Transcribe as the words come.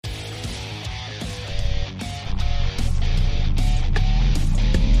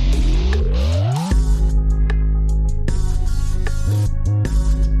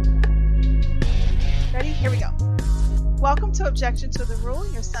Welcome to Objection to the Rule,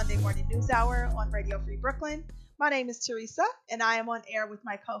 your Sunday morning news hour on Radio Free Brooklyn. My name is Teresa, and I am on air with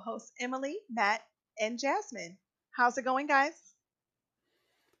my co-hosts Emily, Matt, and Jasmine. How's it going, guys?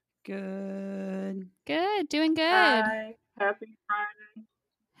 Good. Good. Doing good. Hi. Happy Friday.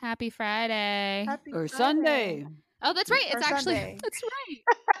 Happy Friday. Happy Or Friday. Sunday. Oh, that's right. Or It's actually Sunday. that's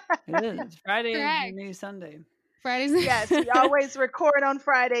right. It is. Friday is the Correct. new Sunday. Fridays. Yes, we always record on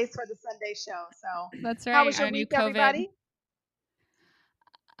Fridays for the Sunday show. So, That's right. how was your Our new week, COVID. everybody?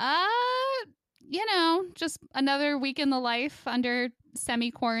 Just another week in the life under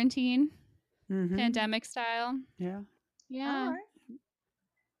semi-quarantine, Mm-hmm. pandemic style. Yeah. Yeah. All right.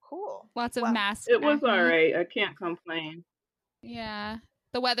 Cool. Lots of Well, masks. It was acne. all right. I can't complain. Yeah.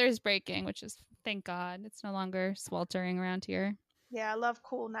 The weather's breaking, which is, thank God. It's no longer sweltering around here. Yeah, I love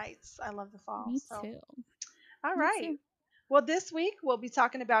cool nights. I love the fall. Me so. too. All Me right. too. Well, this week we'll be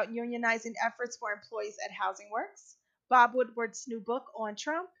talking about unionizing efforts for employees at Housing Works, Bob Woodward's new book on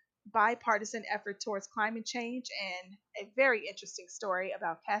Trump, bipartisan effort towards climate change, and a very interesting story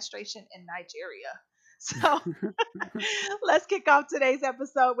about castration in Nigeria. So let's kick off today's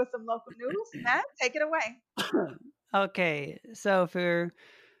episode with some local news. Matt, take it away. Okay. So for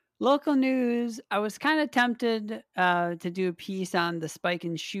local news, I was kind of tempted to do a piece on the spike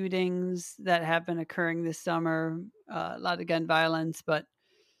in shootings that have been occurring this summer. A lot of gun violence, but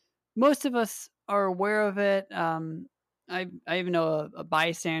most of us are aware of it. I even know a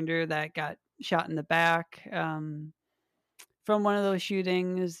bystander that got shot in the back from one of those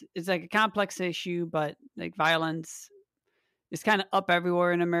shootings. It's like a complex issue, but like violence is kind of up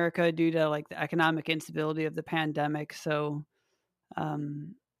everywhere in America due to like the economic instability of the pandemic. So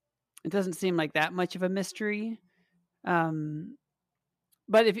it doesn't seem like that much of a mystery. But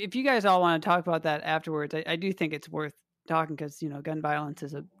if you guys all want to talk about that afterwards, I do think it's worth talking because, gun violence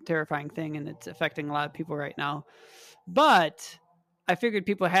is a terrifying thing and it's affecting a lot of people right now. But I figured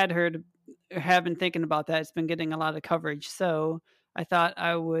people had heard or have been thinking about that. It's been getting a lot of coverage. So I thought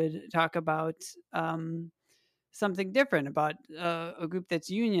I would talk about something different, about a group that's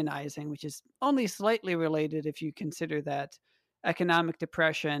unionizing, which is only slightly related if you consider that economic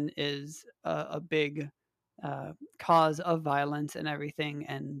depression is a big cause of violence and everything.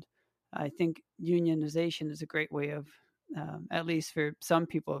 And I think unionization is a great way of, at least for some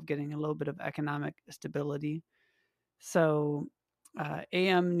people, of getting a little bit of economic stability. So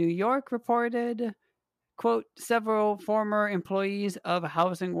AM New York reported, quote, several former employees of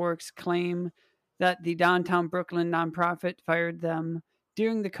Housing Works claim that the downtown Brooklyn nonprofit fired them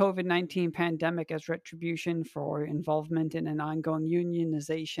during the COVID-19 pandemic as retribution for involvement in an ongoing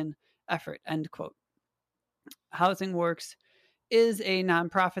unionization effort, end quote. Housing Works is a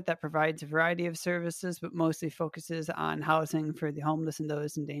nonprofit that provides a variety of services, but mostly focuses on housing for the homeless and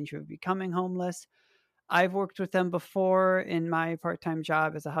those in danger of becoming homeless. I've worked with them before in my part-time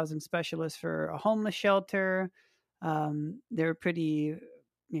job as a housing specialist for a homeless shelter. They're pretty,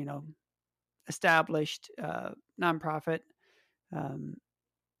 established nonprofit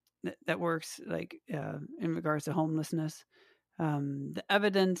that works like in regards to homelessness. The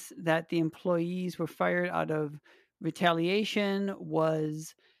evidence that the employees were fired out of retaliation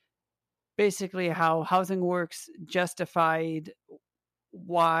was basically how Housing Works justified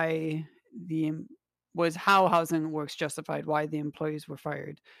why how Housing Works justified why the employees were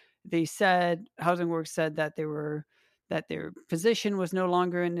fired. They said, Housing Works said that their position was no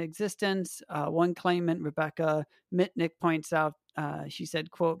longer in existence. One claimant, Rebecca Mitnick, points out, she said,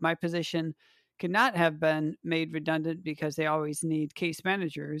 quote, my position could not have been made redundant because they always need case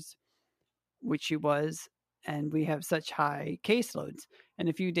managers, which she was, and we have such high caseloads. And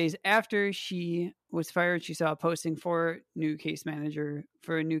a few days after she was fired, she saw a posting for a new case manager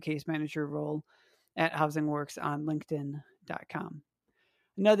role at Housing Works on LinkedIn.com.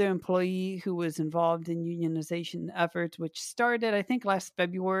 Another employee who was involved in unionization efforts, which started, I think, last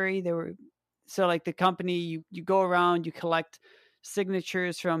February. The company, you go around, you collect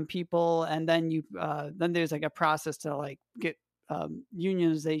signatures from people, and then then there's like a process to like get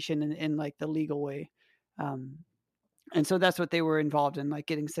unionization in like the legal way. And so that's what they were involved in, like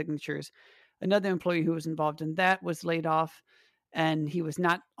getting signatures. Another employee who was involved in that was laid off, and he was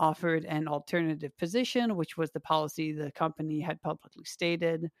not offered an alternative position, which was the policy the company had publicly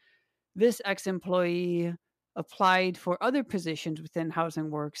stated. This ex-employee applied for other positions within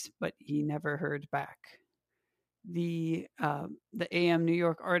Housing Works, but he never heard back. The AM New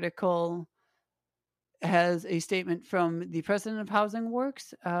York article has a statement from the president of Housing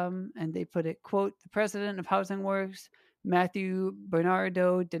Works, and they put it, quote, the president of Housing Works, Matthew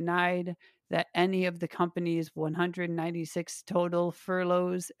Bernardo, denied that any of the company's 196 total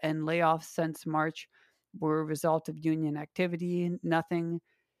furloughs and layoffs since March were a result of union activity, nothing,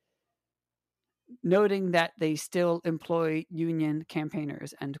 noting that they still employ union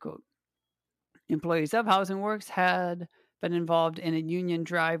campaigners, end quote. Employees of Housing Works had been involved in a union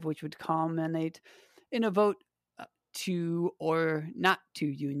drive, which would culminate in a vote to or not to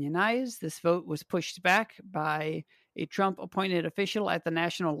unionize. This vote was pushed back by a Trump-appointed official at the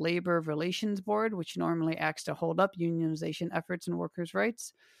National Labor Relations Board, which normally acts to hold up unionization efforts and workers'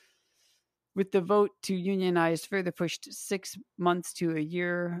 rights. With the vote to unionize further pushed 6 months to a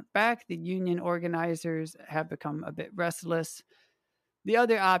year back, the union organizers have become a bit restless. The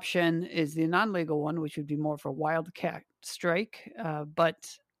other option is the non-legal one, which would be more for wildcat strike,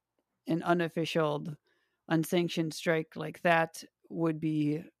 but an unofficial, unsanctioned strike like that would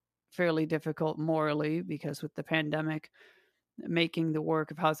be fairly difficult morally, because with the pandemic making the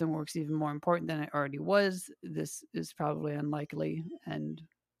work of Housing Works even more important than it already was, this is probably unlikely and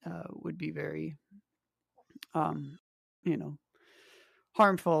would be very,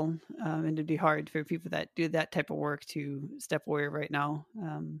 harmful, and it'd be hard for people that do that type of work to step away right now,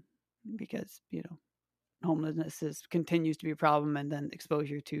 because homelessness continues to be a problem, and then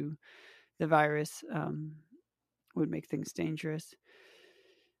exposure to the virus would make things dangerous.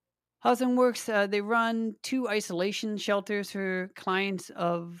 Housing Works, they run 2 isolation shelters for clients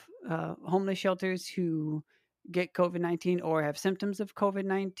of homeless shelters who get COVID-19 or have symptoms of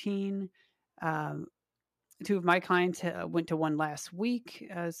COVID-19. 2 of my clients went to one last week.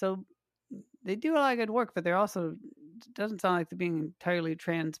 So they do a lot of good work, but they're also, doesn't sound like they're being entirely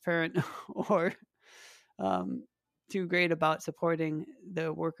transparent or too great about supporting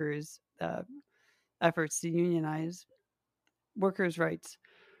the workers' efforts to unionize. Workers' rights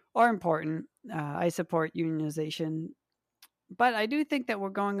are important. I support unionization, but I do think that we're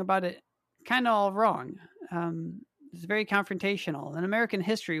going about it kind of all wrong. It's very confrontational. In American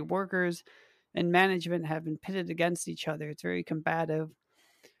history, workers and management have been pitted against each other. It's very combative.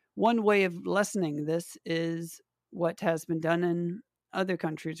 One way of lessening this is what has been done in other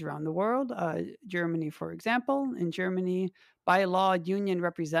countries around the world. Germany, for example. In Germany, by law, union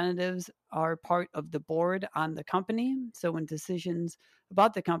representatives are part of the board on the company. So when decisions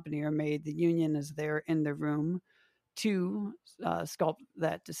about the company are made, the union is there in the room to sculpt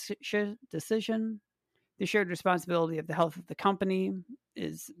that decision. The shared responsibility of the health of the company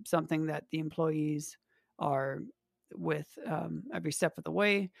is something that the employees are with every step of the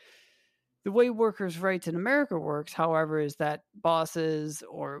way. The way workers' rights in America works, however, is that bosses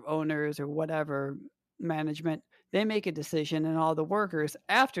or owners or whatever, management, they make a decision, and all the workers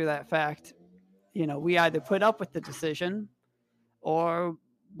after that fact, we either put up with the decision or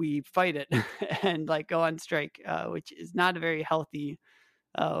we fight it and go on strike, which is not a very healthy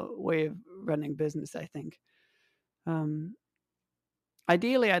way of running business, I think.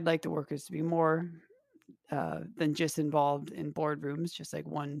 Ideally, I'd like the workers to be more than just involved in boardrooms, just like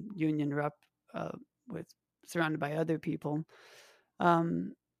one union rep with surrounded by other people.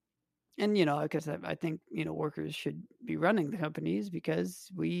 And because I think workers should be running the companies because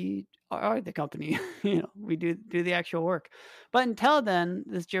we are the company. We do the actual work. But until then,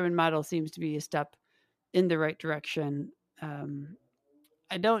 this German model seems to be a step in the right direction.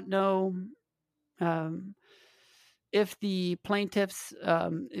 I don't know if the plaintiffs,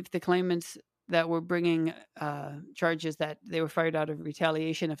 if the claimants that were bringing charges that they were fired out of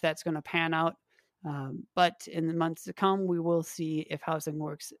retaliation, if that's going to pan out. But in the months to come, we will see if Housing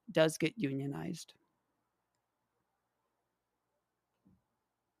Works does get unionized.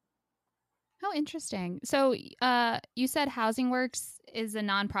 How interesting. So you said Housing Works is a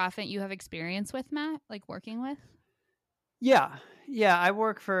nonprofit you have experience with, Matt, like working with? Yeah. I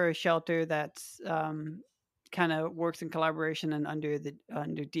work for a shelter that's kind of works in collaboration and under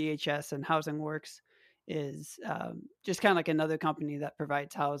DHS, and Housing Works is just kind of like another company that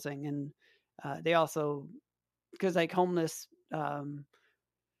provides housing. And they also, because homeless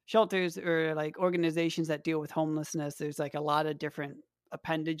shelters or organizations that deal with homelessness, there's a lot of different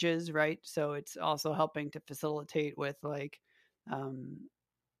appendages, right? So it's also helping to facilitate with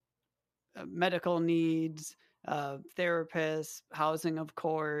medical needs, therapists, housing, of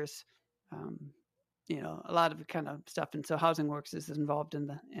course, a lot of kind of stuff. And so Housing Works is involved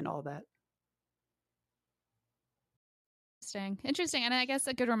in all that. Interesting. And I guess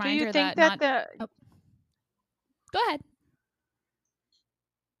a good reminder Do you think that Go ahead.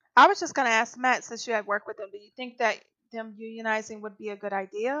 I was just going to ask Matt, since you had worked with them, do you think that them unionizing would be a good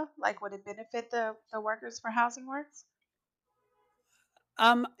idea? Would it benefit the workers for Housing Works?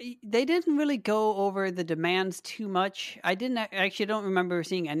 They didn't really go over the demands too much. I don't remember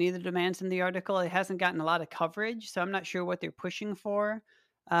seeing any of the demands in the article. It hasn't gotten a lot of coverage, so I'm not sure what they're pushing for.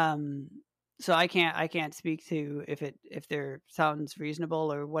 so I can't speak to if there sounds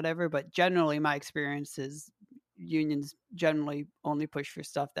reasonable or whatever, but generally my experience is unions generally only push for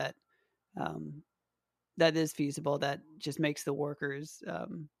stuff that that is feasible, that just makes the workers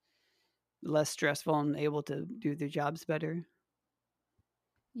less stressful and able to do their jobs better.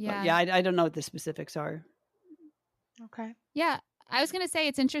 Yeah. But yeah, I don't know what the specifics are. Okay. Yeah. I was going to say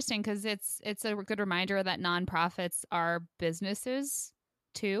it's interesting because it's a good reminder that nonprofits are businesses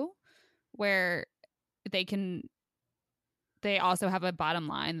too, where they also have a bottom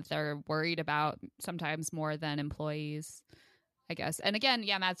line that they're worried about sometimes more than employees, I guess. And again,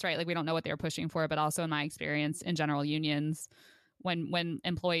 yeah, Matt's right. Like, we don't know what they're pushing for, but also in my experience, in general, unions, when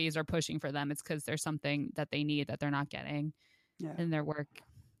employees are pushing for them, it's because there's something that they need that they're not getting in their work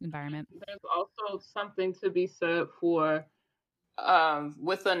environment. There's also something to be said for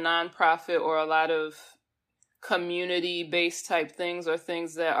with a nonprofit or a lot of community-based type things, or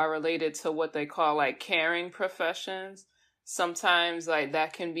things that are related to what they call like caring professions. Sometimes like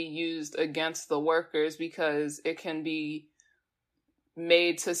that can be used against the workers because it can be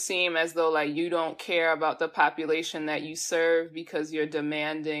made to seem as though like you don't care about the population that you serve because you're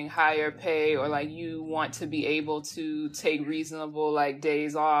demanding higher pay, or like you want to be able to take reasonable like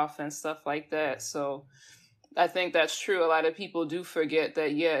days off and stuff like that. So I think that's true. A lot of people do forget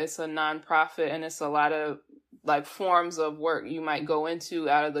that, yeah, it's a nonprofit and it's a lot of like forms of work you might go into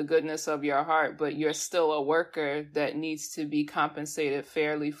out of the goodness of your heart, but you're still a worker that needs to be compensated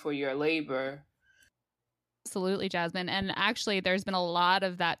fairly for your labor. Absolutely, Jasmine. And actually, there's been a lot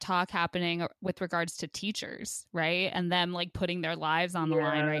of that talk happening with regards to teachers, right? And them like putting their lives on the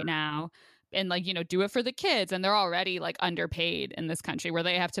line right now. And like, you know, do it for the kids. And they're already like underpaid in this country where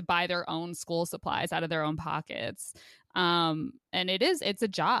they have to buy their own school supplies out of their own pockets. And it's a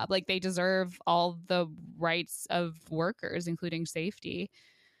job. Like, they deserve all the rights of workers, including safety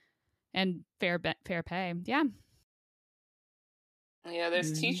and fair pay. Yeah. Yeah,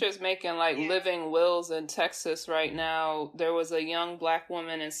 there's teachers making like living wills in Texas right now. There was a young Black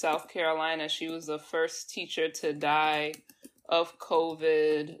woman in South Carolina. She was the first teacher to die of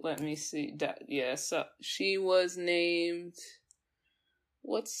COVID. Let me see. Yeah, so she was named,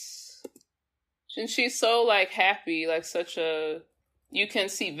 and she's so like happy, like you can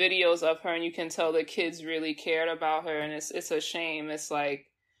see videos of her and you can tell the kids really cared about her, and it's a shame. It's like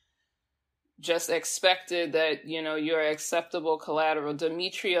just expected that, you know, you're acceptable collateral.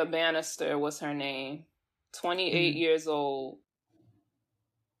 Demetria Bannister was her name, 28 years old.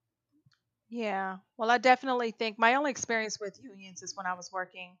 Yeah. Well, I definitely think my only experience with unions is when I was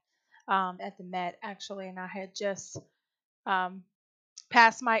working at the Met, actually, and I had just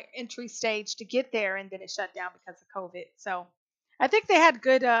passed my entry stage to get there, and then it shut down because of COVID. So I think they had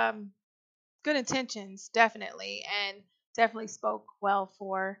good intentions, definitely, and definitely spoke well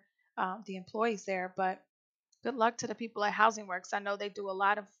for the employees there. But good luck to the people at Housing Works. I know they do a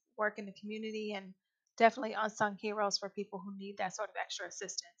lot of work in the community, and definitely unsung heroes for people who need that sort of extra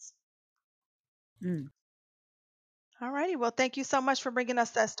assistance. All righty. Well, thank you so much for bringing us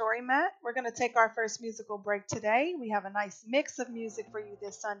that story, Matt. We're going to take our first musical break today. We have a nice mix of music for you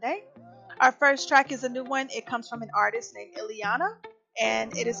this Sunday. Our first track is a new one. It comes from an artist named Ileana,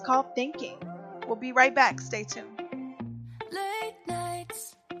 and it is called Thinking. We'll be right back. Stay tuned. Late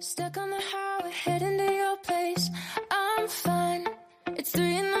nights, stuck on the highway, heading to your place. I'm fine. It's 3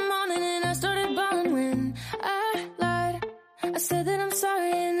 a.m. and I started bawling when I lied. I said that I'm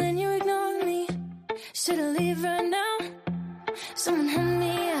sorry and then you ignored me. Should I leave right now? Someone help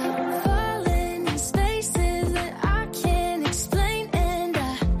me out. Falling in spaces that I can't explain, and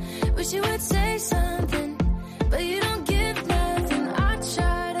I wish you would say something, but you don't give nothing. I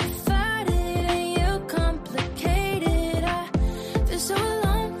try to fight it and you complicate it. I feel so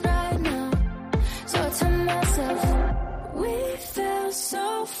alone right now, so I tell myself, we fell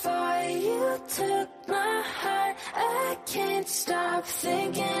so far. You took my heart. I can't stop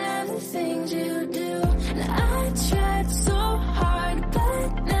thinking of the things you do. And I tried so hard,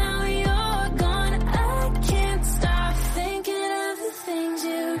 but now you're gone. I can't stop thinking of the things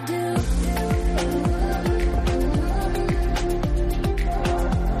you do.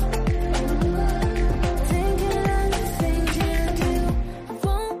 Thinking of the things you do. I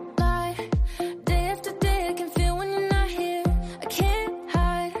won't lie. Day after day I can feel when you're not here. I can't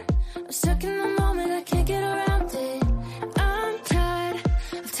hide. I'm stuck in the moment, I can't get around it. I'm tired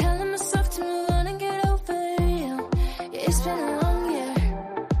of telling myself to move on and get over you. Yeah, it's been a long year.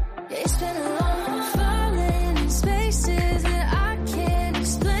 Yeah, it's been a long falling in spaces that I can't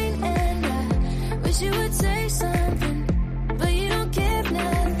explain, and I wish you would say something, but you don't give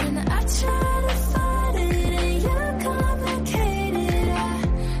nothing. I try to fight it and you complicate it.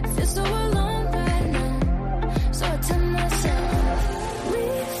 I feel so alone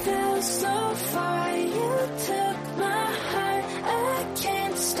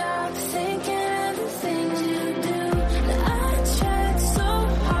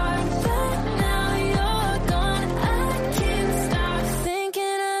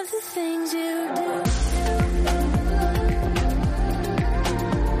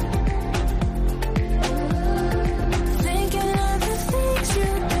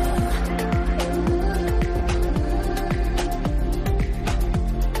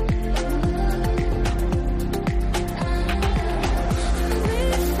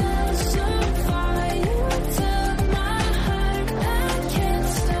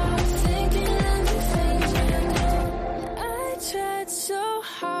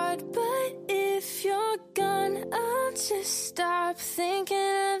hard, but if you're gone, I'll just stop thinking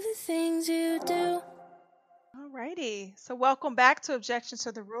of the things you do. Alrighty. So welcome back to Objections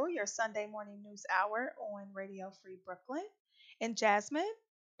to the Rule, your Sunday morning news hour on Radio Free Brooklyn. And Jasmine,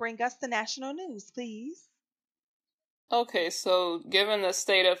 bring us the national news, please. Okay, so given the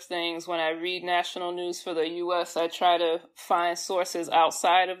state of things, when I read national news for the U.S., I try to find sources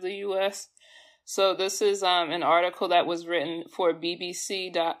outside of the U.S. So this is an article that was written for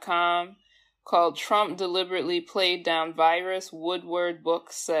BBC.com called Trump Deliberately Played Down Virus, Woodward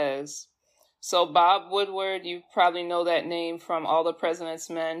Book Says. So Bob Woodward, you probably know that name from All the President's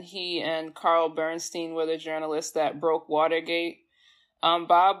Men. He and Carl Bernstein were the journalists that broke Watergate.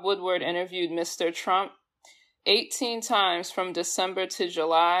 Bob Woodward interviewed Mr. Trump 18 times from December to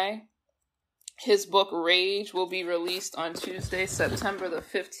July. His book Rage will be released on Tuesday, September the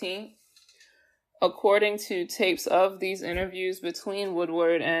 15th. According to tapes of these interviews between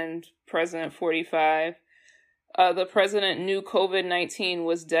Woodward and President 45, the president knew COVID-19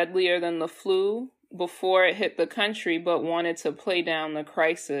 was deadlier than the flu before it hit the country, but wanted to play down the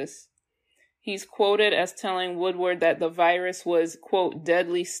crisis. He's quoted as telling Woodward that the virus was, quote,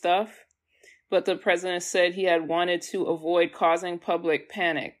 deadly stuff, but the president said he had wanted to avoid causing public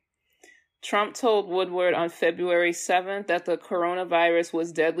panic. Trump told Woodward on February 7th that the coronavirus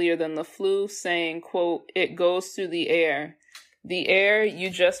was deadlier than the flu, saying, quote, it goes through the air. The air, you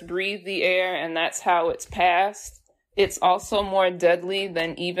just breathe the air, and that's how it's passed. It's also more deadly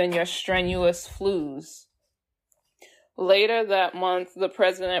than even your strenuous flus. Later that month, the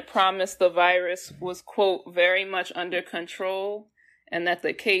president promised the virus was, quote, very much under control, and that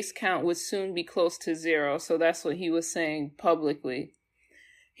the case count would soon be close to zero. So that's what he was saying publicly.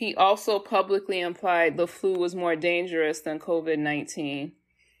 He also publicly implied the flu was more dangerous than COVID-19.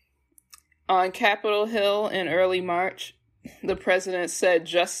 On Capitol Hill in early March, the president said,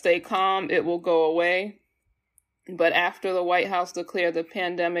 just stay calm, it will go away. But after the White House declared the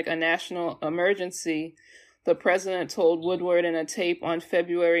pandemic a national emergency, the president told Woodward in a tape on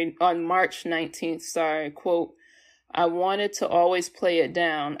March 19th, quote, I wanted to always play it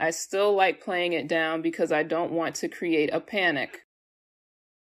down. I still like playing it down because I don't want to create a panic.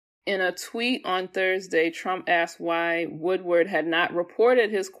 In a tweet on Thursday, Trump asked why Woodward had not reported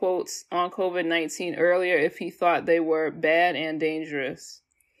his quotes on COVID-19 earlier if he thought they were bad and dangerous.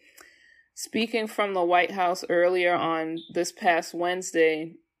 Speaking from the White House earlier on this past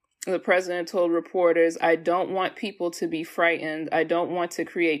Wednesday, the president told reporters, I don't want people to be frightened. I don't want to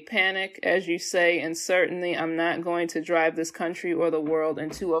create panic, as you say, and certainly I'm not going to drive this country or the world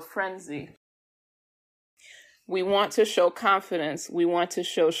into a frenzy. We want to show confidence. We want to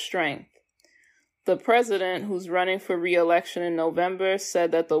show strength. The president, who's running for re-election in November,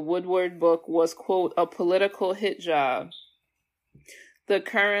 said that the Woodward book was, quote, a political hit job. The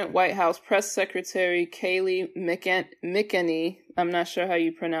current White House press secretary, Kayleigh McEnany, I'm not sure how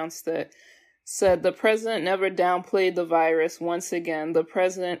you pronounce that, said the president never downplayed the virus. Once again, the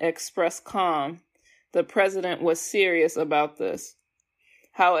president expressed calm. The president was serious about this.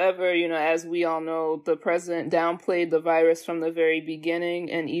 However, as we all know, the president downplayed the virus from the very beginning,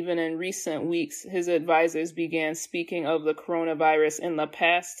 and even in recent weeks, his advisors began speaking of the coronavirus in the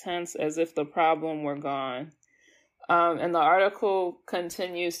past tense as if the problem were gone. And the article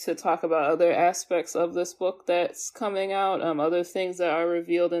continues to talk about other aspects of this book that's coming out, other things that are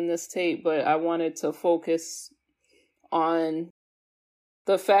revealed in this tape, but I wanted to focus on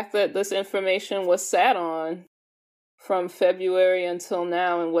the fact that this information was sat on from February until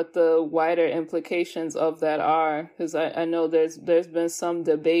now and what the wider implications of that are, because I know there's been some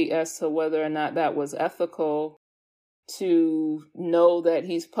debate as to whether or not that was ethical to know that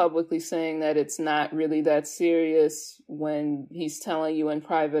he's publicly saying that it's not really that serious when he's telling you in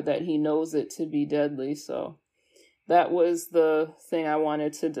private that he knows it to be deadly. So that was the thing I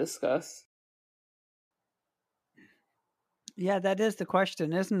wanted to discuss. Yeah, that is the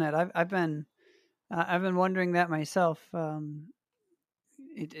question, isn't it? I've been wondering that myself.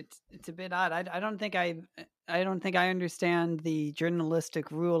 It's a bit odd. I don't think I understand the journalistic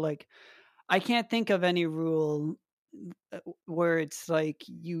rule. Like, I can't think of any rule where it's like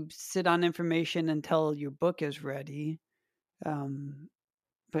you sit on information until your book is ready.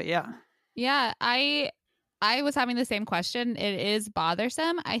 But yeah. I was having the same question. It is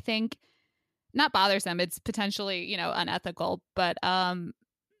bothersome. I think not bothersome. It's potentially, unethical. But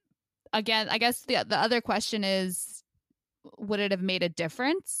again, I guess the other question is, would it have made a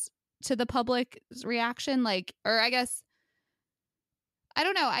difference to the public's reaction? Or I guess, I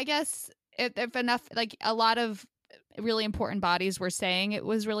don't know. I guess if enough, a lot of really important bodies were saying it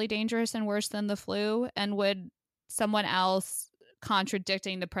was really dangerous and worse than the flu, and would someone else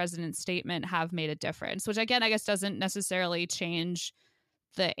contradicting the president's statement have made a difference, which again, I guess doesn't necessarily change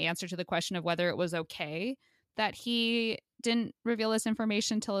the answer to the question of whether it was okay that he didn't reveal this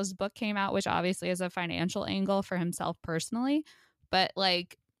information until his book came out, which obviously is a financial angle for himself personally. But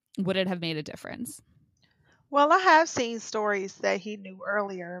like, would it have made a difference? Well, I have seen stories that he knew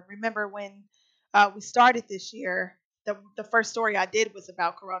earlier. Remember when we started this year, the first story I did was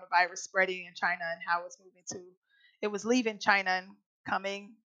about coronavirus spreading in China and how it was leaving China and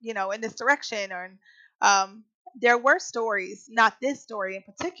coming, in this direction. And there were stories, not this story in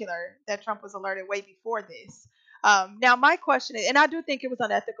particular, that Trump was alerted way before this. Now, my question is, and I do think it was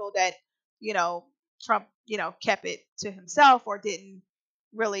unethical that, Trump, kept it to himself or didn't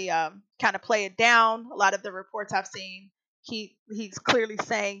really kind of play it down. A lot of the reports I've seen, he's clearly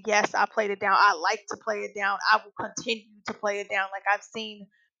saying, yes, I played it down. I like to play it down. I will continue to play it down. Like I've seen,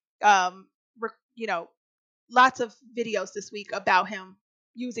 lots of videos this week about him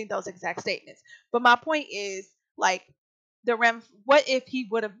using those exact statements. But my point is, like, what if he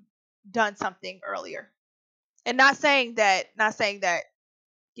would have done something earlier? And not saying that,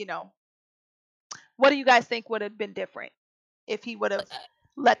 what do you guys think would have been different if he would have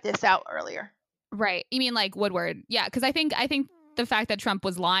let this out earlier? Right. You mean like Woodward? Yeah, because I think the fact that Trump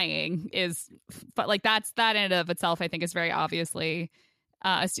was lying is, but like that in and of itself, I think is very obviously,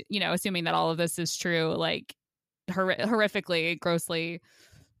 assuming that all of this is true, like horrifically, grossly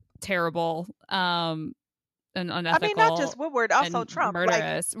terrible, and unethical. I mean, not just Woodward, also Trump,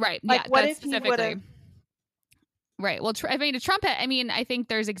 murderous. Right. Like, yeah. what That's if he would have? Right. Well, Trump. I think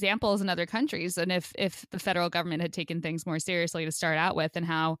there's examples in other countries, and if the federal government had taken things more seriously to start out with, and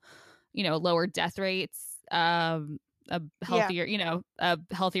how, lower death rates, a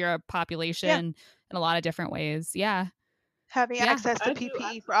healthier population in a lot of different ways. Yeah. Having access to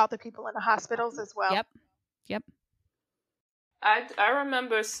PPE for all the people in the hospitals as well. Yep. I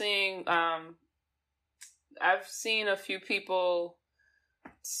remember seeing, I've seen a few people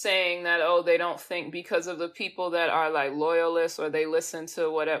saying that, they don't think because of the people that are like loyalists or they listen to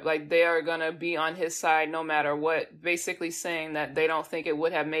whatever, like they are going to be on his side no matter what, basically saying that they don't think it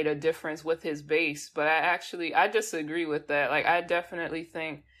would have made a difference with his base. But I disagree with that. Like, I definitely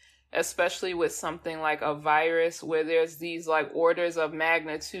think, especially with something like a virus where there's these like orders of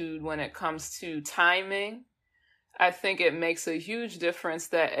magnitude when it comes to timing, I think it makes a huge difference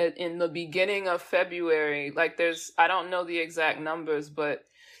that in the beginning of February, like I don't know the exact numbers, but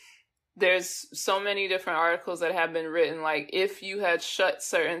there's so many different articles that have been written, like if you had shut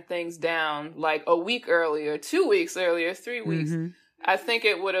certain things down like a week earlier, 2 weeks earlier, 3 weeks, I think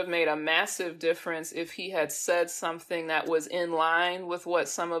it would have made a massive difference if he had said something that was in line with what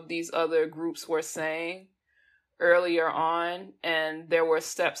some of these other groups were saying earlier on, and there were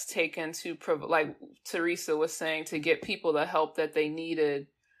steps taken to, like Teresa was saying, to get people the help that they needed.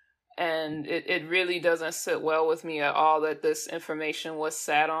 And it really doesn't sit well with me at all that this information was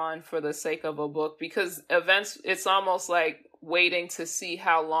sat on for the sake of a book, because it's almost like waiting to see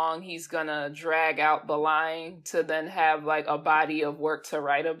how long he's gonna drag out the lying to then have like a body of work to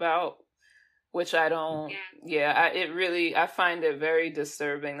write about, which I don't, I find it very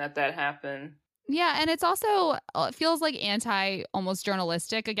disturbing that happened. Yeah, and it's also, it feels like almost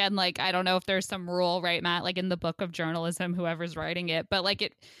journalistic. Again, like, I don't know if there's some rule, right, Matt, like in the book of journalism, whoever's writing it, but like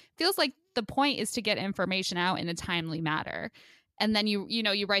it feels like the point is to get information out in a timely manner. And then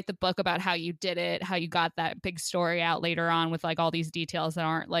you write the book about how you did it, how you got that big story out later on with like all these details that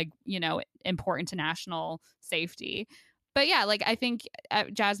aren't like, important to national safety. But yeah, like I think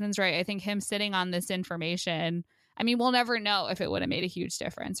Jasmine's right. I think him sitting on this information, I mean, we'll never know if it would have made a huge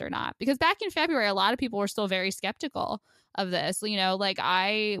difference or not. Because back in February, a lot of people were still very skeptical of this. Like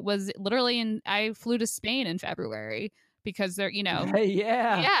I was literally I flew to Spain in February because they're,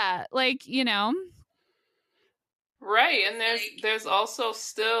 yeah, like, Right, and there's also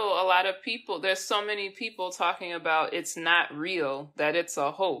still a lot of people, there's so many people talking about it's not real, that it's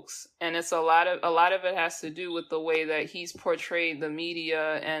a hoax. And it's a lot of it has to do with the way that he's portrayed the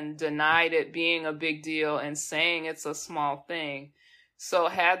media and denied it being a big deal and saying it's a small thing. So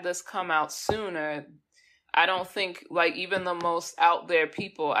had this come out sooner, I don't think, like, even the most out there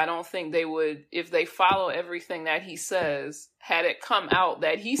people, I don't think they would, if they follow everything that he says, had it come out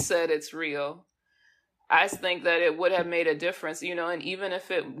that he said it's real, I think that it would have made a difference, and even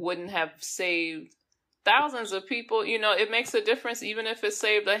if it wouldn't have saved thousands of people, it makes a difference even if it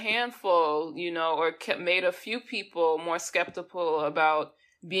saved a handful, or made a few people more skeptical about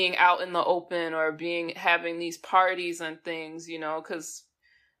being out in the open or having these parties and things, because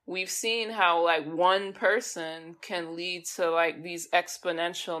we've seen how like one person can lead to like these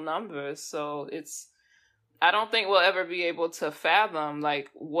exponential numbers. So I don't think we'll ever be able to fathom like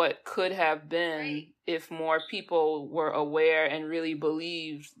what could have been if more people were aware and really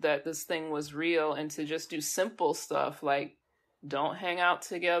believed that this thing was real, and to just do simple stuff like don't hang out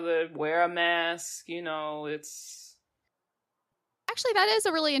together, wear a mask, it's... Actually, that is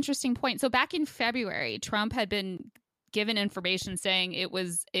a really interesting point. So back in February, Trump had been given information saying it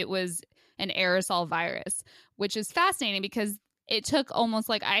was an aerosol virus, which is fascinating because it took almost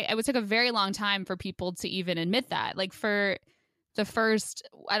like it took a very long time for people to even admit that. Like for the first,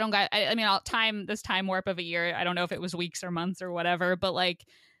 I'll time warp of a year. I don't know if it was weeks or months or whatever, but like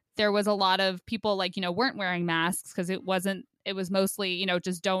there was a lot of people like, weren't wearing masks because it was mostly,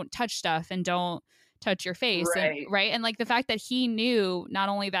 just don't touch stuff and don't touch your face. Right. And like the fact that he knew not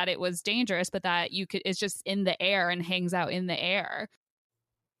only that it was dangerous, but that it's just in the air and hangs out in the air.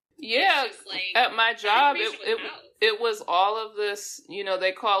 Yeah, at my job, it was all of this,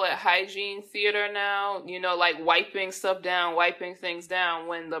 they call it hygiene theater now, like wiping stuff down, wiping things down,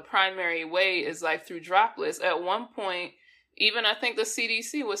 when the primary way is like through droplets. At one point, even I think the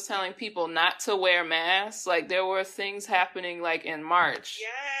CDC was telling people not to wear masks. Like there were things happening like in March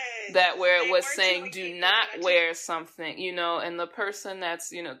where it was saying do not wear something, and the person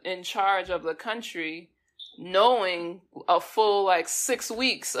that's, in charge of the country, knowing a full like 6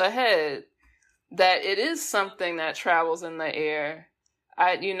 weeks ahead that it is something that travels in the air.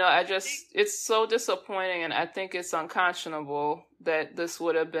 It's so disappointing, and I think it's unconscionable that this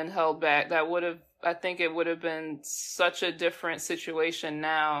would have been held back. I think it would have been such a different situation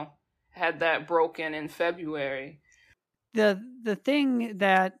now had that broken in February. The thing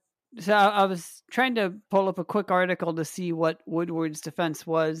that, so I was trying to pull up a quick article to see what Woodward's defense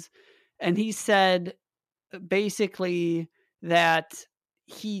was, and he said basically that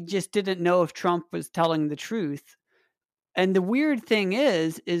he just didn't know if Trump was telling the truth. And the weird thing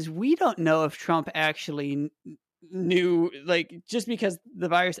is we don't know if Trump actually knew, like, just because the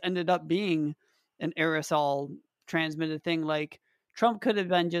virus ended up being an aerosol transmitted thing, like Trump could have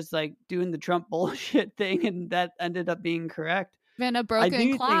been just like doing the Trump bullshit thing and that ended up being correct. And a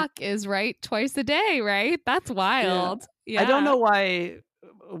broken clock is right twice a day, right? That's wild. Yeah. I don't know why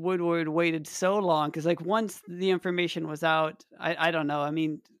Woodward waited so long, because like once the information was out, I don't know. I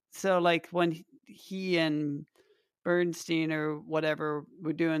mean, so like when he and Bernstein or whatever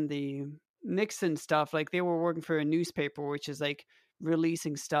were doing the Nixon stuff, like they were working for a newspaper, which is like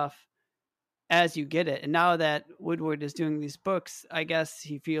releasing stuff as you get it. And now that Woodward is doing these books, I guess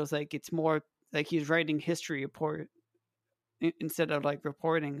he feels like it's more like he's writing history report instead of like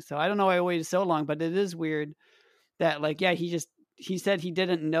reporting. So I don't know why I waited so long, but it is weird that like, yeah, he said he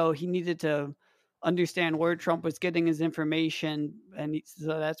didn't know. He needed to understand where Trump was getting his information. And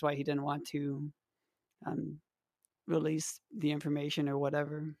so that's why he didn't want to release the information or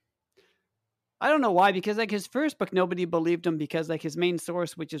whatever. I don't know why, because like his first book, nobody believed him because like his main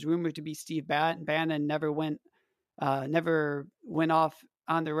source, which is rumored to be Steve Bannon, never went off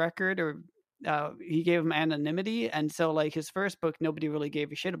on the record, or he gave him anonymity. And so like his first book, nobody really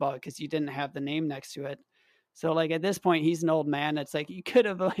gave a shit about it because you didn't have the name next to it. So like at this point, he's an old man. It's like you could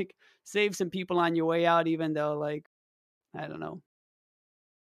have like saved some people on your way out, even though like, I don't know.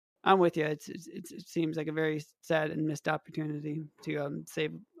 I'm with you. It seems like a very sad and missed opportunity to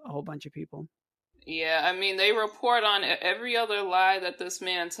save a whole bunch of people. Yeah, I mean, they report on every other lie that this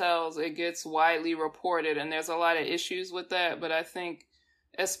man tells. It gets widely reported, and there's a lot of issues with that. But I think,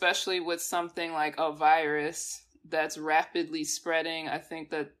 especially with something like a virus that's rapidly spreading, I think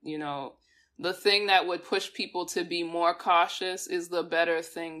that, the thing that would push people to be more cautious is the better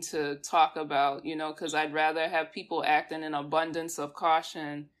thing to talk about, because I'd rather have people act in an abundance of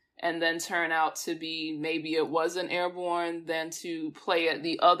caution and then turn out to be maybe it wasn't airborne than to play it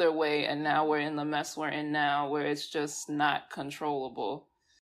the other way. And now we're in the mess we're in now where it's just not controllable.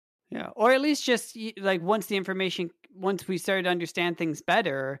 Yeah. Or at least just like once we started to understand things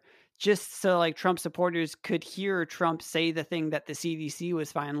better, just so like Trump supporters could hear Trump say the thing that the CDC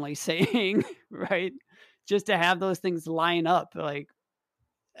was finally saying, right? Just to have those things line up, like,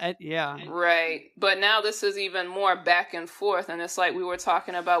 yeah. Right. But now this is even more back and forth. And it's like we were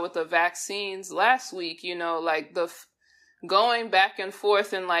talking about with the vaccines last week, like the going back and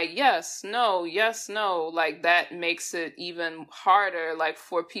forth and like, yes, no, like that makes it even harder, like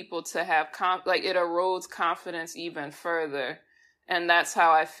for people to have, like it erodes confidence even further. And that's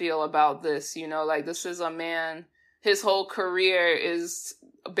how I feel about this, like this is a man, his whole career is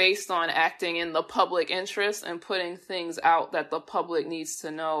based on acting in the public interest and putting things out that the public needs to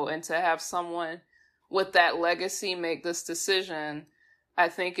know. And to have someone with that legacy make this decision, I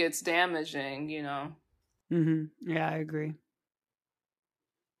think it's damaging, Mm-hmm. Yeah, I agree.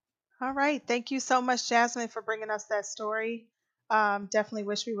 All right. Thank you so much, Jasmine, for bringing us that story. Definitely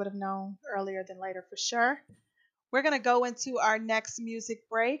wish we would have known earlier than later for sure. We're going to go into our next music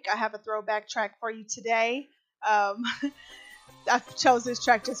break. I have a throwback track for you today. Um, I chose this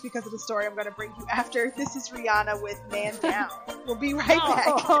track just because of the story I'm going to bring you after. This is Rihanna with Man Down. We'll be right back.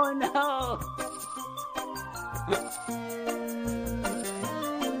 Oh, no.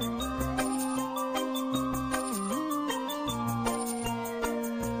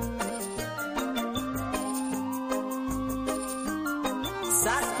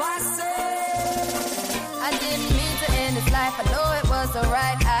 I didn't mean to end this life. I know it was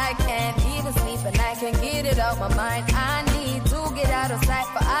alright. I can't even sleep and I can't get it out my mind. I need to get out of sight,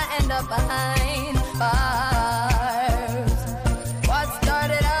 but I end up behind bars. What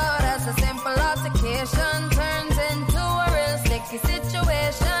started out as a simple altercation turns into a real sticky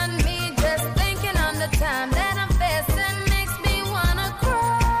situation. Me just thinking on the time that I'm facing makes me wanna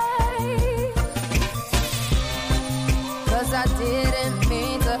cry. 'Cause I didn't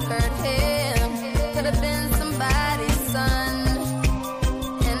mean to hurt him. Could have been somebody's son,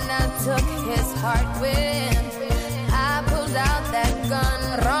 and I took his heart when I pulled out that gun.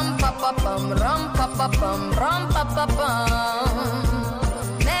 Rum pa pa bum, rum pa pa bum, rum pa pa bum.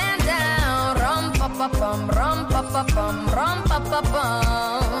 Man down, rum pa pa bum, rum pa pa bum, rum pa pa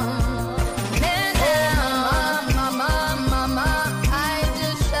bum. Man down, mama, mama, I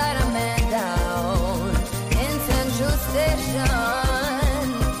just shot a man down in Central Station.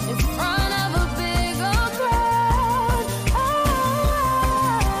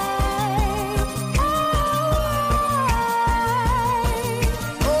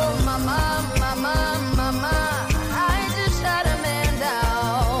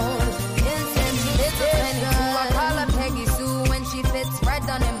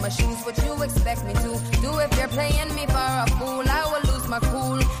 Shoes, what you expect me to do if you're playing me for a fool? I will lose my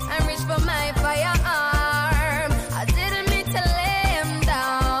cool and reach for my firearm. I didn't mean to lay him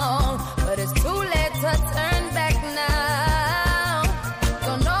down, but it's too late to turn back now.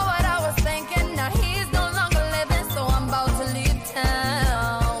 Don't know what I was thinking, now he's no longer living, so I'm about to leave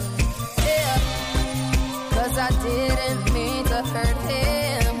town. Yeah, 'cause I didn't mean to hurt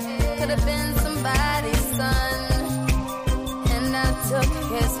him. Could have been somebody's son, took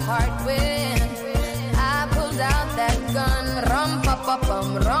his heart when I pulled out that gun. Rum pa pa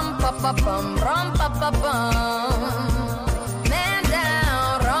bum, rum pa pa bum, rum pa pa bum. Man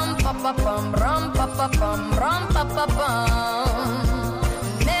down, rum pa pa bum, rum pa pa bum, rum pa pa bum.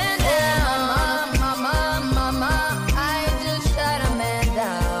 Man down, mama, mama, I just shot a man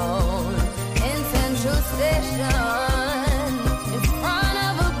down in Central Station.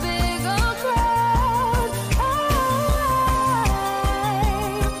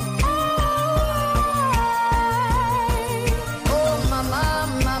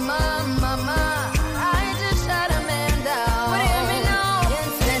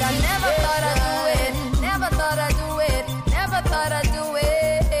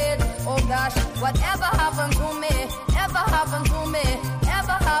 Whatever happened to me, ever happened to me,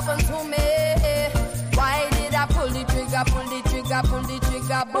 ever happened to me. Why did I pull the trigger, pull the trigger, pull the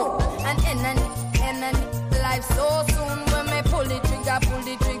trigger, boom? And in life so soon when me pull the trigger,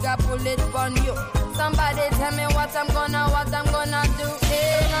 pull it on you. Somebody tell me what I'm gonna do.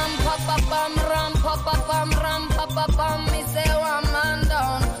 Hey, ram pa pa bum, ram pa pa bum, ram pa pa bum. Me say one man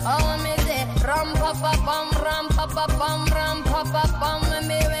down, oh me say ram pa pa bum, ram pa pa bum, ram pa pa bum. When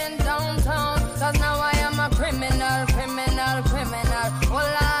me went downtown. 'Cause now I am a criminal. Oh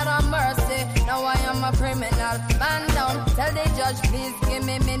Lord of mercy, now I am a criminal. Man down, tell the judge please give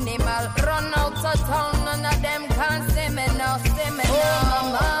me minimal. Run out of town, none of them can see me now, Oh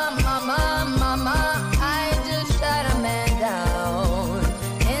mama, mama, I just shot a man down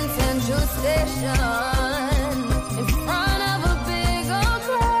in Central Station in front of a big old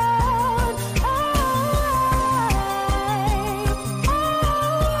crowd.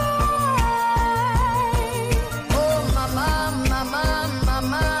 Oh mama,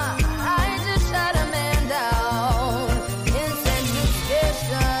 mama, I just shot a man down in Central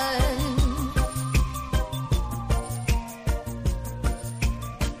Station.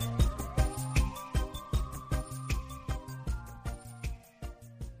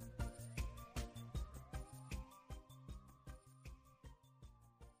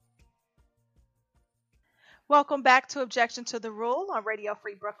 Welcome back to Objection to the Rule on Radio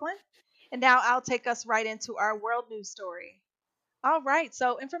Free Brooklyn. And now I'll take us right into our world news story. All right,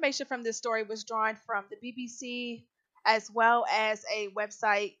 so information from this story was drawn from the BBC as well as a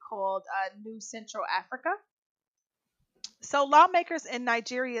website called New Central Africa. So lawmakers in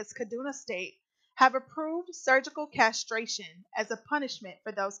Nigeria's Kaduna state have approved surgical castration as a punishment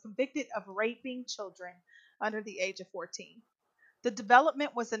for those convicted of raping children under the age of 14. The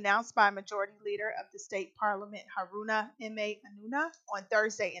development was announced by Majority Leader of the state parliament Haruna M.A. Anuna on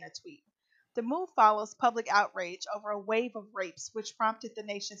Thursday in a tweet. The move follows public outrage over a wave of rapes, which prompted the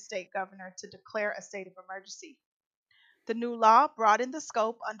nation's state governor to declare a state of emergency. The new law broadened the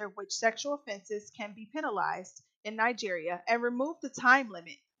scope under which sexual offenses can be penalized in Nigeria and removed the time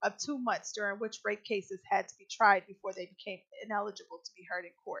limit of 2 months during which rape cases had to be tried before they became ineligible to be heard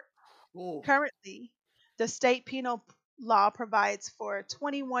in court. Ooh. Currently, the state penal law provides for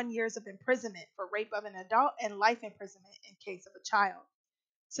 21 years of imprisonment for rape of an adult and life imprisonment in case of a child.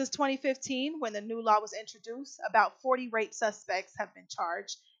 Since 2015, when the new law was introduced, about 40 rape suspects have been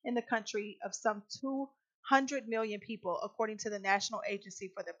charged in the country of some 200 million people, according to the National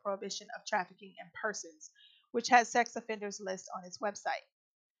Agency for the Prohibition of Trafficking in Persons, which has sex offenders list on its website.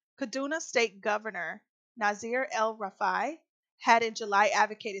 Kaduna State Governor Nazir El-Rafai had in July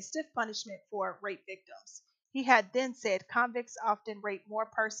advocated stiff punishment for rape victims. He had then said convicts often rape more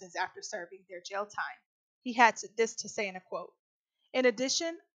persons after serving their jail time. He had this to say in a quote: "In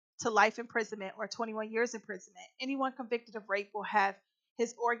addition to life imprisonment or 21 years imprisonment, anyone convicted of rape will have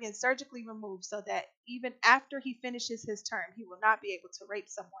his organs surgically removed so that even after he finishes his term, he will not be able to rape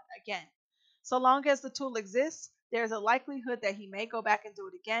someone again. So long as the tool exists, there is a likelihood that he may go back and do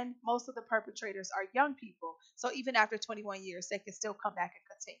it again. Most of the perpetrators are young people, so even after 21 years, they can still come back and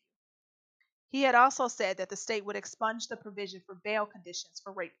continue." He had also said that the state would expunge the provision for bail conditions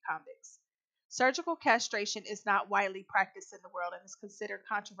for rape convicts. Surgical castration is not widely practiced in the world and is considered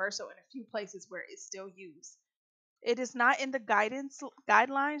controversial in a few places where it's still used. It is not in the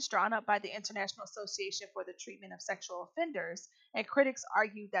guidelines drawn up by the International Association for the Treatment of Sexual Offenders, and critics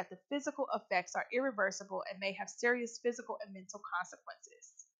argue that the physical effects are irreversible and may have serious physical and mental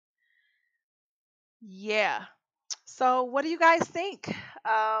consequences. Yeah. So, what do you guys think?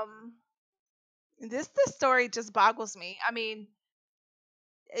 This story just boggles me. I mean,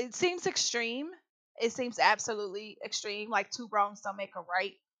 it seems extreme. It seems absolutely extreme. Like two wrongs don't make a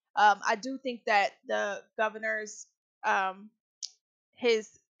right. I do think that the governor's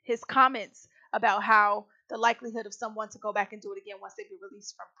his comments about how the likelihood of someone to go back and do it again once they be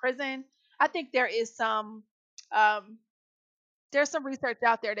released from prison. I think there is there's some research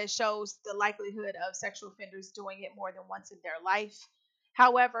out there that shows the likelihood of sexual offenders doing it more than once in their life.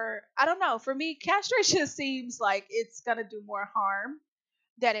 However, I don't know. For me, castration seems like it's gonna do more harm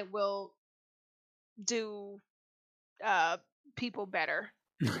than it will do people better.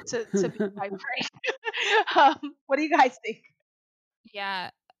 To be quite frank. What do you guys think? Yeah.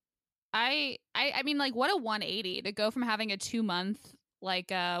 I mean, like, what a 180 to go from having a 2-month, like,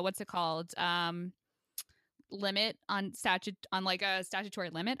 what's it called? Limit on like a statutory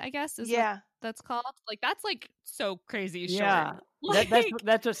limit, I guess is what that's called. Like, that's like so crazy short. Yeah. Like,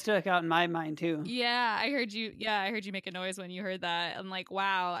 that's what stuck out in my mind too. Yeah, I heard you make a noise when you heard that. I'm like,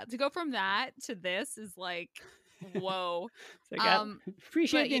 wow, to go from that to this is like, whoa.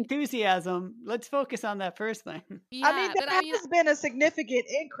 Appreciate the enthusiasm. Let's focus on that first thing. Yeah, I mean, there has been a significant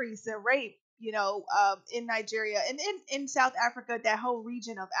increase in rape, in Nigeria and in South Africa, that whole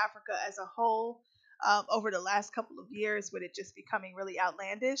region of Africa as a whole, over the last couple of years, with it just becoming really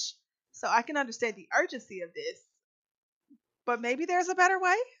outlandish. So I can understand the urgency of this, but maybe there's a better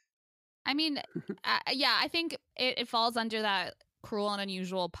way. I mean, I think it falls under that cruel and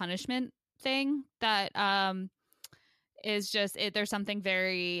unusual punishment thing that is just there's something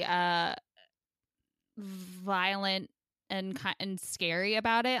very violent and scary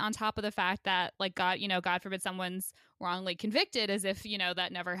about it, on top of the fact that, like, God forbid someone's wrongly convicted, as if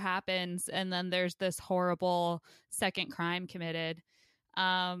that never happens, and then there's this horrible second crime committed.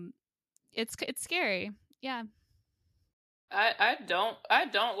 It's scary. Yeah. I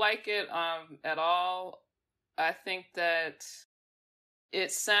don't like it at all. I think that it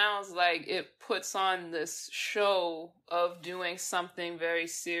sounds like it puts on this show of doing something very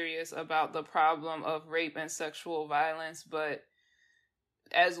serious about the problem of rape and sexual violence, but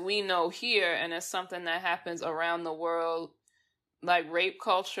as we know here, and it's something that happens around the world, like, rape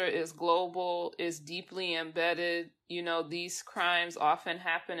culture is global, is deeply embedded. These crimes often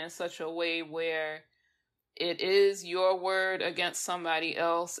happen in such a way where it is your word against somebody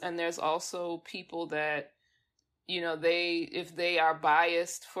else, and there's also people that, if they are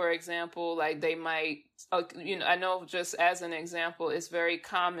biased, for example, like, they might, I know, just as an example, it's very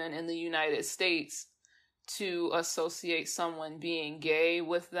common in the United States to associate someone being gay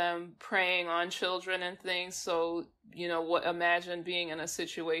with them preying on children and things. So, imagine being in a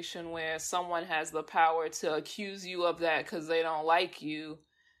situation where someone has the power to accuse you of that because they don't like you,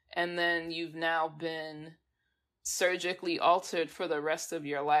 and then you've now been surgically altered for the rest of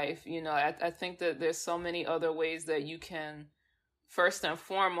your life. I think that there's so many other ways that you can, first and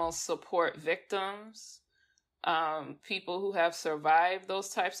foremost, support victims, people who have survived those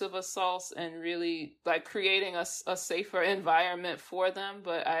types of assaults, and really like creating a safer environment for them.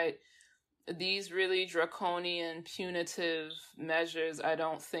 But these really draconian, punitive measures, I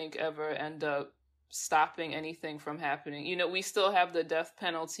don't think ever end up stopping anything from happening. We still have the death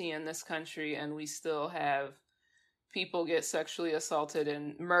penalty in this country, and we still have people get sexually assaulted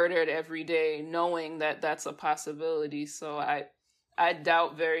and murdered every day, knowing that that's a possibility. So I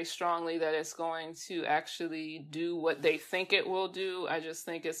doubt very strongly that it's going to actually do what they think it will do. I just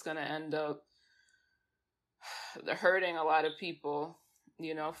think it's going to end up hurting a lot of people,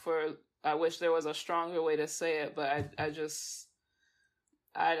 I wish there was a stronger way to say it, but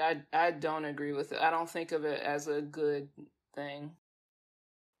I don't agree with it. I don't think of it as a good thing.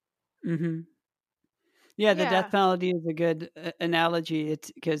 Mm-hmm. Yeah, the death penalty is a good analogy.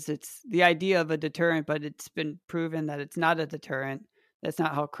 It's because it's the idea of a deterrent, but it's been proven that it's not a deterrent. That's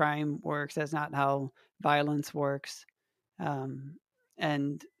not how crime works. That's not how violence works.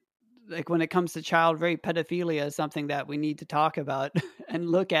 And like when it comes to child rape, pedophilia is something that we need to talk about and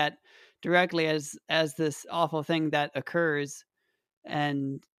look at directly as this awful thing that occurs.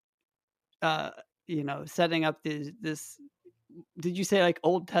 And setting up this did you say like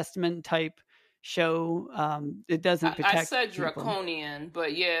Old Testament type show? It doesn't protect I said people. Draconian,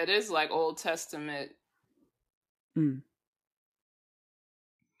 but yeah, it is like Old Testament.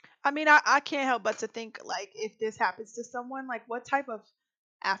 I mean, I can't help but to think, like, if this happens to someone, like, what type of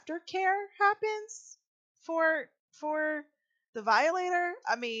aftercare happens for the violator?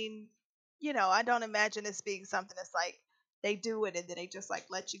 I mean, I don't imagine this being something that's like they do it and then they just like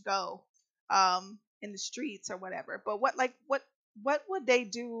let you go in the streets or whatever. But what would they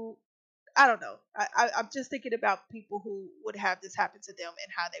do? I don't know. I'm just thinking about people who would have this happen to them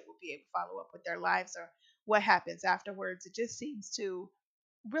and how they would be able to follow up with their lives or what happens afterwards. It just seems to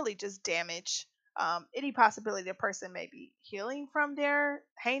really just damage any possibility a person may be healing from their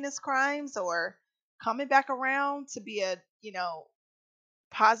heinous crimes or coming back around to be a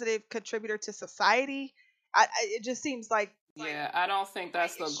positive contributor to society. It just seems like I don't think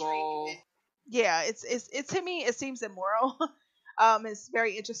that's the goal. Yeah, it's to me it seems immoral. It's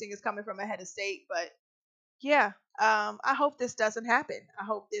very interesting. It's coming from a head of state, but yeah, I hope this doesn't happen. I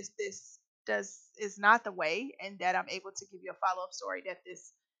hope this is not the way, and that I'm able to give you a follow up story that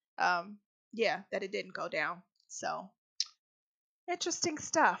this, that it didn't go down. So interesting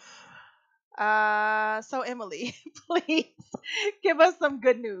stuff. So Emily, please give us some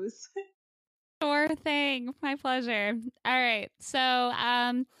good news. Sure thing. My pleasure. All right. So,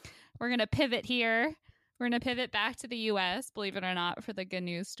 we're going to pivot here. We're going to pivot back to the U.S., believe it or not, for the good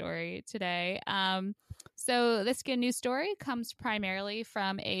news story today. So this good news story comes primarily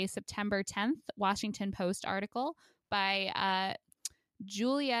from a September 10th Washington Post article by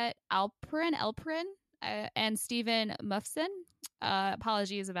Juliet Alperin and Stephen Mufson.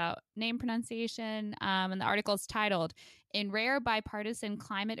 Apologies about name pronunciation. And the article is titled, "In Rare Bipartisan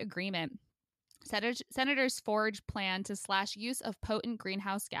Climate Agreement, Senators forge plan to slash use of potent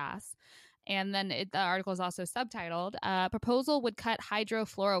greenhouse gas." And then the article is also subtitled, "Proposal would cut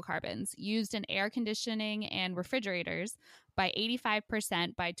hydrofluorocarbons used in air conditioning and refrigerators by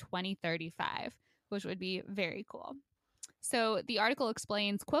 85% by 2035, which would be very cool." So the article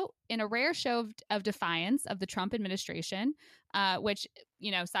explains, quote, "In a rare show of defiance of the Trump administration," which,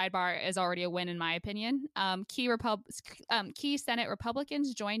 sidebar, is already a win in my opinion, key Senate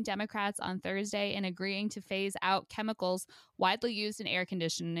Republicans joined Democrats on Thursday in agreeing to phase out chemicals widely used in air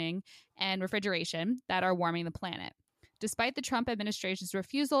conditioning and refrigeration that are warming the planet. Despite the Trump administration's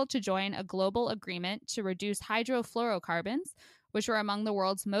refusal to join a global agreement to reduce hydrofluorocarbons, which are among the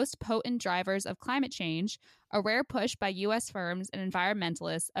world's most potent drivers of climate change, a rare push by U.S. firms and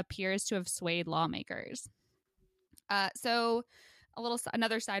environmentalists appears to have swayed lawmakers. So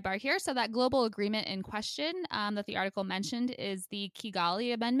another sidebar here. So that global agreement in question that the article mentioned is the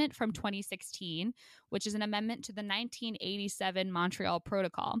Kigali Amendment from 2016, which is an amendment to the 1987 Montreal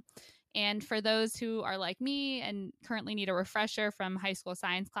Protocol. And for those who are like me and currently need a refresher from high school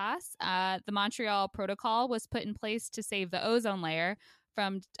science class, the Montreal Protocol was put in place to save the ozone layer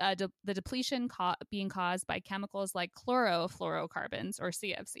from the depletion being caused by chemicals like chlorofluorocarbons, or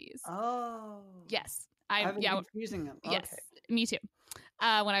CFCs. Oh. Yes. I've been confusing them. Okay. Yes, me too.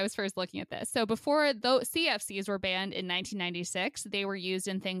 When I was first looking at this. So before those CFCs were banned in 1996, they were used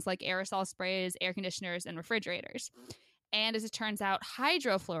in things like aerosol sprays, air conditioners, and refrigerators. And as it turns out,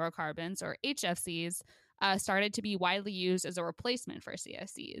 hydrofluorocarbons, or HFCs, started to be widely used as a replacement for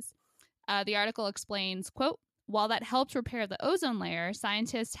CFCs. The article explains, quote, while that helped repair the ozone layer,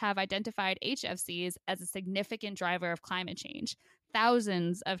 scientists have identified HFCs as a significant driver of climate change,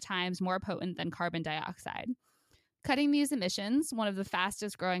 thousands of times more potent than carbon dioxide. Cutting these emissions, one of the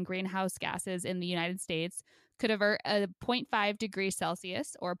fastest growing greenhouse gases in the United States, could avert a 0.5 degrees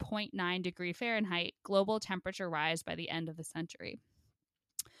Celsius or 0.9 degree Fahrenheit global temperature rise by the end of the century.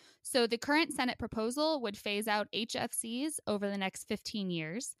 So the current Senate proposal would phase out HFCs over the next 15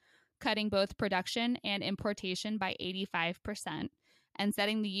 years, cutting both production and importation by 85%, and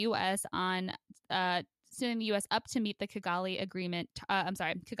setting the U.S. up to meet the Kigali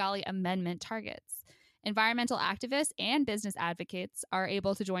Amendment targets. Environmental activists and business advocates are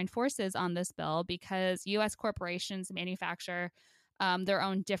able to join forces on this bill because U.S. corporations manufacture their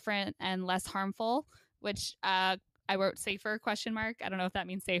own different and less harmful, which I wrote safer ? I don't know if that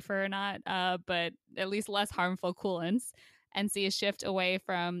means safer or not, but at least less harmful coolants, and see a shift away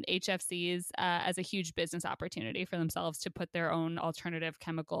from HFCs as a huge business opportunity for themselves to put their own alternative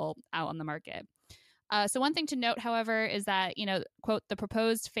chemical out on the market. So one thing to note, however, is that, quote, the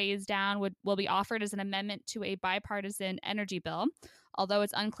proposed phase down will be offered as an amendment to a bipartisan energy bill, although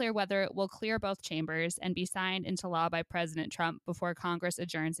it's unclear whether it will clear both chambers and be signed into law by President Trump before Congress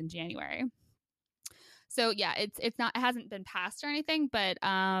adjourns in January. So yeah, it hasn't been passed or anything, but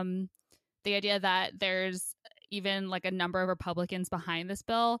the idea that there's even like a number of Republicans behind this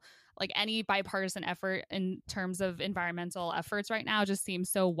bill, like any bipartisan effort in terms of environmental efforts right now just seems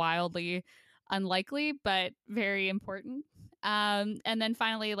so wildly unlikely, but very important. And then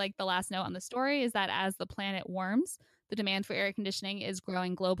finally, like the last note on the story is that as the planet warms, the demand for air conditioning is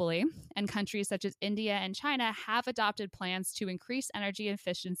growing globally, and countries such as India and China have adopted plans to increase energy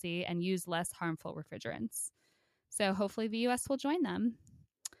efficiency and use less harmful refrigerants. So hopefully the US will join them.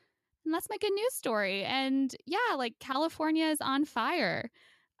 And that's my good news story. And yeah, like California is on fire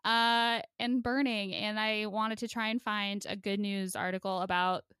and burning. And I wanted to try and find a good news article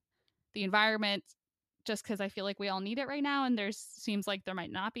about the environment just because I feel like we all need it right now. And seems like there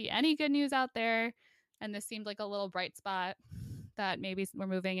might not be any good news out there. And this seemed like a little bright spot that maybe we're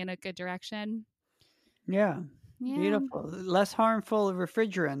moving in a good direction. Yeah. Beautiful. Less harmful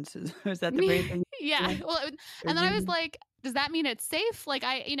refrigerants. Is that the way thing? Yeah. Well, and then I was like, does that mean it's safe? Like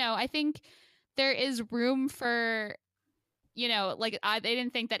I think there is room for, they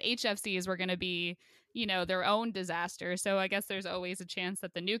didn't think that HFCs were going to be, their own disaster. So I guess there's always a chance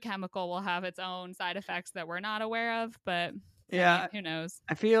that the new chemical will have its own side effects that we're not aware of. But yeah, who knows?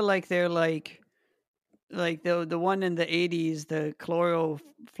 I feel like they're like the one in the 80s, the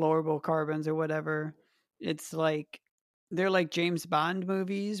chlorofluorocarbons or whatever. It's like they're like James Bond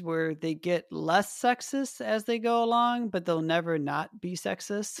movies where they get less sexist as they go along, but they'll never not be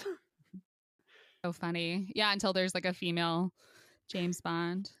sexist. So funny. Yeah, until there's like a female James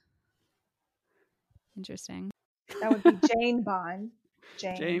Bond. Interesting. That would be Jane Bond.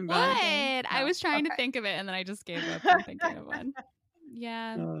 Jane Bond. What? I was trying to think of it and then I just gave up on thinking of one.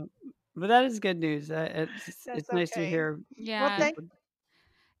 Yeah. But that is good news. It's nice to hear. Yeah. Well,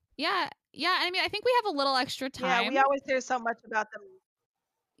 yeah. I mean, I think we have a little extra time. Yeah, we always hear so much about them.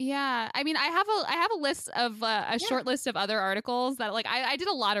 Yeah, I mean, I have a list of short list of other articles that like I did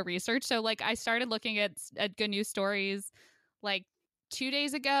a lot of research. So like I started looking at good news stories like 2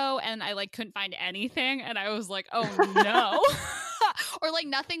 days ago, and I like couldn't find anything, and I was like, oh no. Or like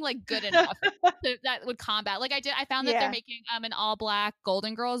nothing like good enough that would combat. Like I found that they're making an all black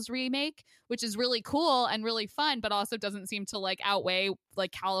Golden Girls remake, which is really cool and really fun, but also doesn't seem to like outweigh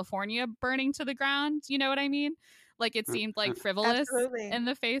like California burning to the ground. You know what I mean? Like it seemed like frivolous in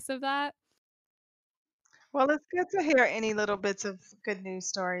the face of that. Well, it's good to hear any little bits of good news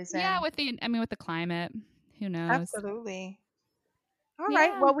stories. Yeah, with the climate, who knows? Absolutely. All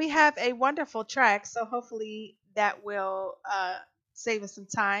right. Well, we have a wonderful track, so hopefully that will save us some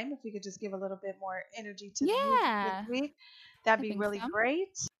time. If we could just give a little bit more energy to the music this week, that'd be really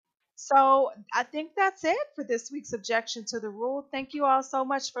great. So I think that's it for this week's Objection to the Rule. Thank you all so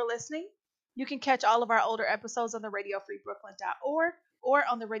much for listening. You can catch all of our older episodes on the radiofreebrooklyn.org or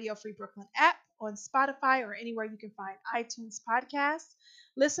on the Radio Free Brooklyn app, on Spotify, or anywhere you can find iTunes podcasts.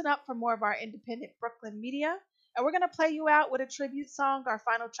 Listen up for more of our independent Brooklyn media. And we're going to play you out with a tribute song, our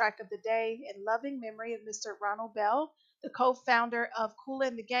final track of the day, in loving memory of Mr. Ronald Bell, the co-founder of Kool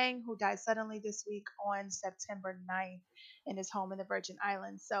and the Gang, who died suddenly this week on September 9th in his home in the Virgin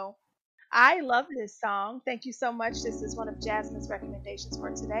Islands. So I love this song. Thank you so much. This is one of Jasmine's recommendations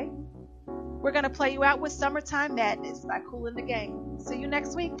for today. We're going to play you out with Summertime Madness by Kool and the Gang. See you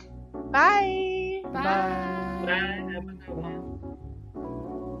next week. Bye. Bye. Bye. Have a good one.